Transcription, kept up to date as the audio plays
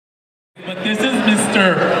But this is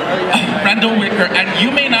Mr. Randy Wicker, and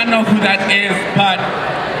you may not know who that is, but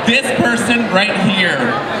this person right here,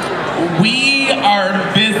 we are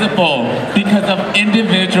visible because of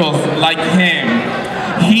individuals like him.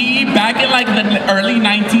 He, back in like the early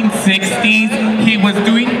 1960s, he was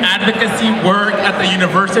doing advocacy work at the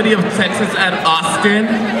University of Texas at Austin.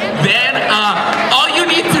 Then, all you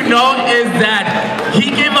need to know is that he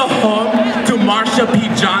gave a home to Marsha P.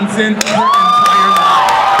 Johnson her entire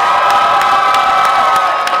life.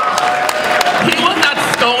 He was at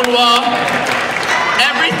Stonewall.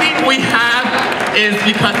 Everything we have is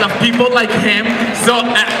because of people like him. So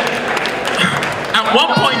at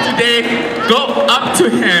one point today, go up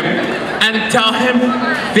to him and tell him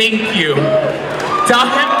thank you. Tell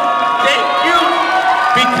him thank you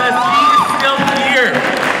because he is still here.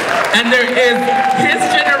 And there is his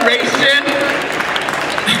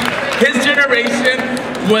generation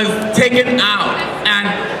was taken out. And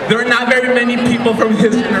there are not very many people from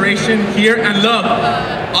his generation here. And look,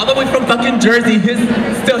 all the way from fucking Jersey, he's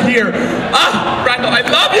still here. Ah, Randolfe, I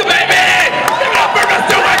love you, baby! Give it up for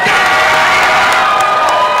Mr. Wicker!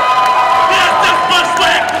 This is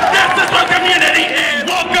Bushwig! This is what community is!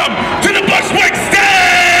 Welcome to the Bushwig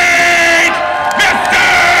stage! Mr.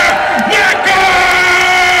 Wicker!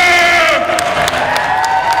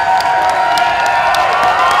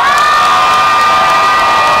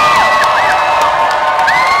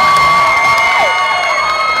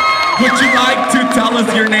 Would you like to tell us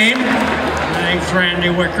your name? My name's Randy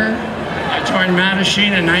Wicker. I joined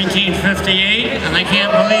Mattachine in 1958, and I can't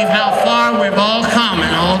believe how far we've all come in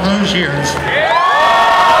all those years.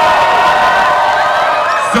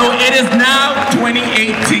 So it is now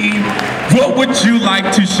 2018. What would you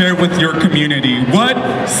like to share with your community?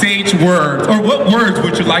 What sage words, or what words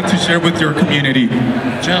would you like to share with your community?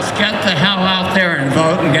 Just get the hell out there and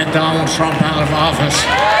vote and get Donald Trump out of office.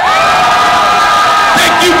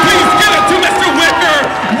 Thank you. Please give it to Mr. Wicker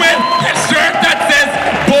with his shirt that says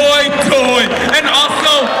 "Boy Toy." And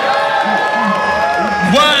also,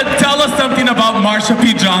 tell us something about Marsha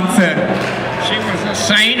P. Johnson. She was a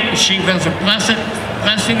saint. She was a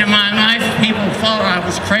blessing in my life. People thought I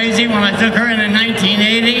was crazy when I took her in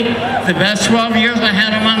 1980. The best 12 years I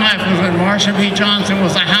had in my life was when Marsha P. Johnson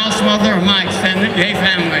was the house mother of my extended gay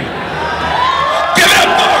family.